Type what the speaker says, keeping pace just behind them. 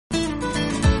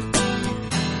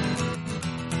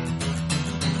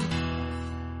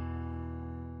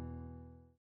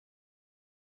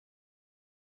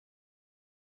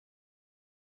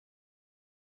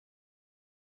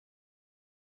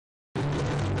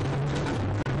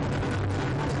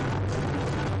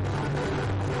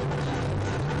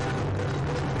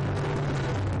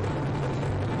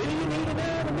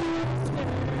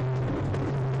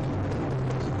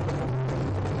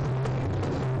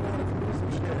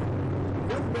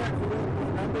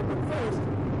Remember, but first,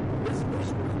 this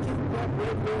edition of the Keep Up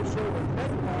Radio Show is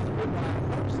made possible by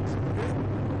our hosts, okay?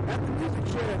 At the Music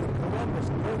Shed in Columbus,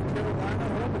 North Carolina,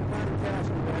 home of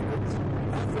Fantastic Records,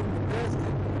 offering the best in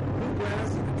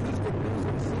bluegrass and acoustic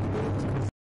music CDs.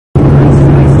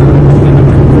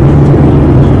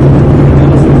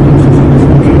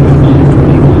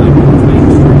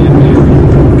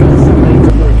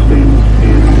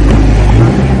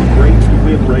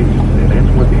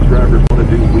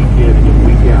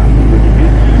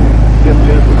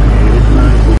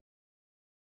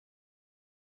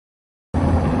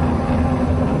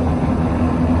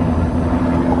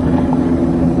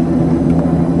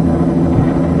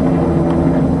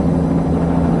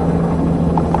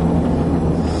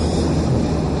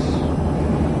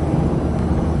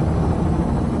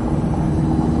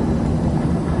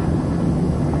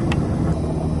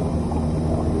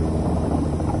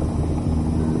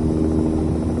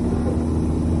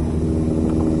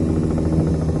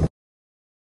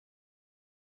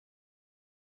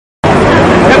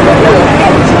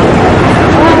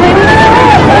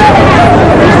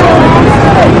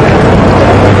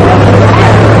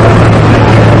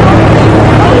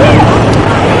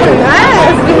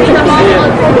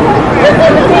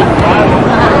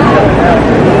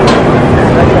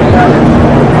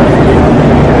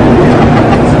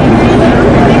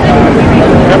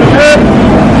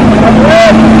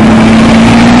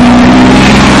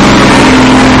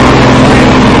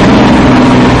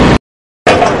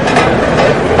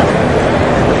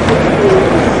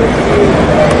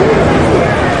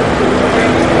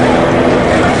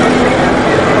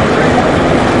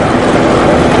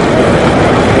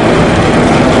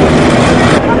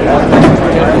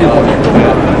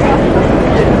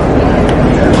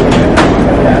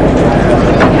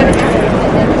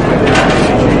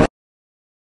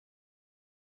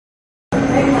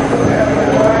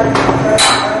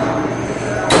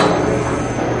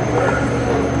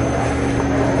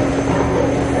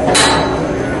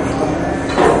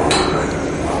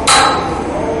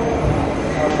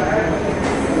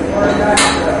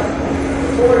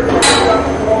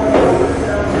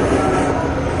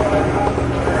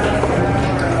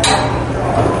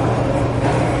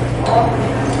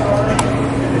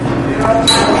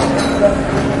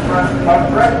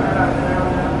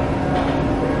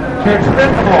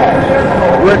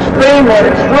 We're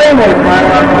extremely proud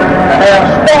of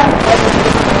staff.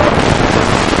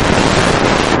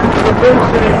 The Big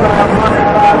City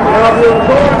 500 well, we'll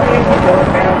go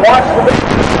and watch the video.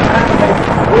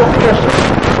 We'll see a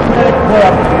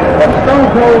clip of Stone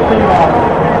Cold Steve Austin.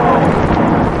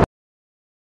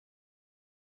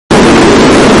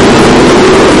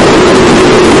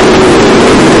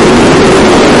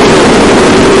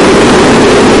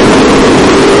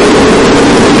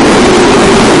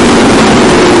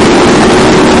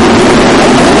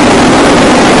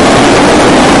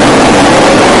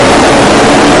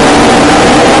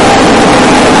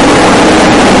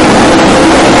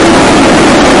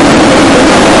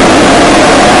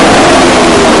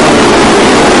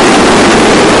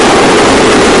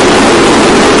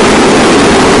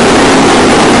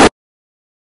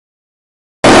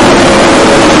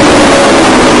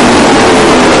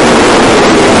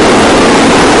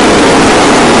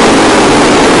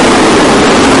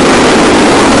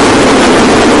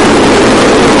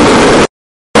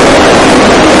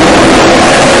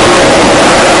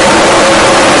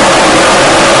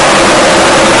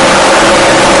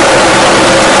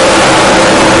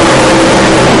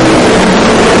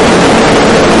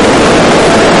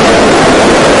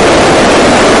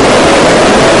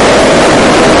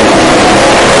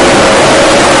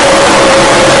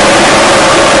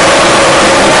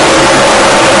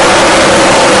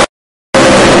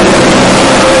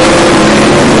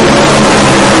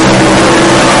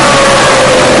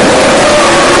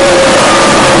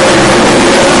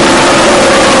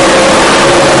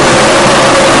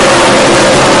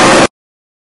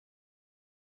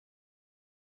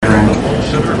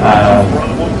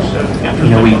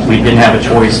 We didn't have a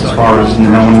choice as far as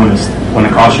knowing when the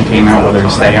caution came out whether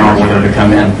to stay on or whether to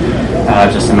come in.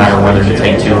 Just a matter of whether to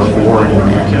take 2 or 4.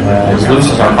 And as loose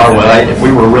as our car was, if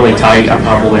we were really tight, I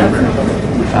probably would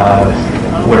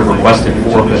have requested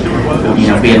 4. But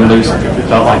being loose, it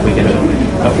felt like we could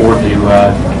afford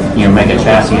to make a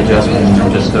chassis adjustment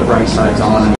and just the right sides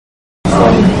on.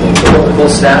 Full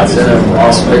stats and an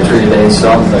awesome victory today, so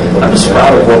I'm just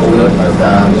proud of what we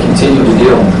continue to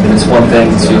do. I mean, it's one thing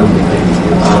to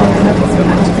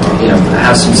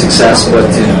have some success, but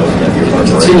to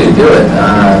continue to do it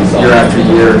year after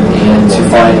year and to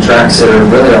find tracks that are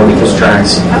really our weakest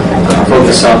tracks,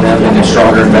 focus on them and get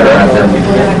stronger and better at them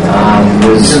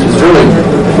was is really a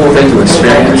cool thing to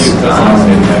experience.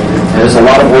 There's a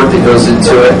lot of work that goes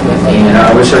into it, and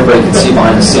I wish everybody could see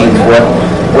behind the scenes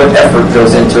what effort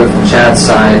goes into it from Chad's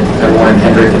side. Everyone,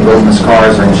 Hendrick and building his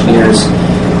cars, our engineers.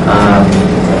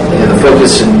 The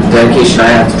focus and dedication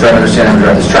I have to try to understand how to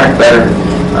drive this track better.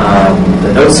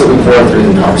 The notes that we pour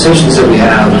through, the conversations that we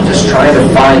have, and just trying to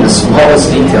find the smallest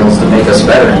details to make us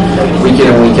better week in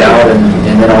and week out,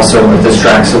 and then also with this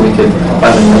track so we could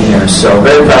finally win here. So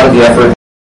very proud of the effort.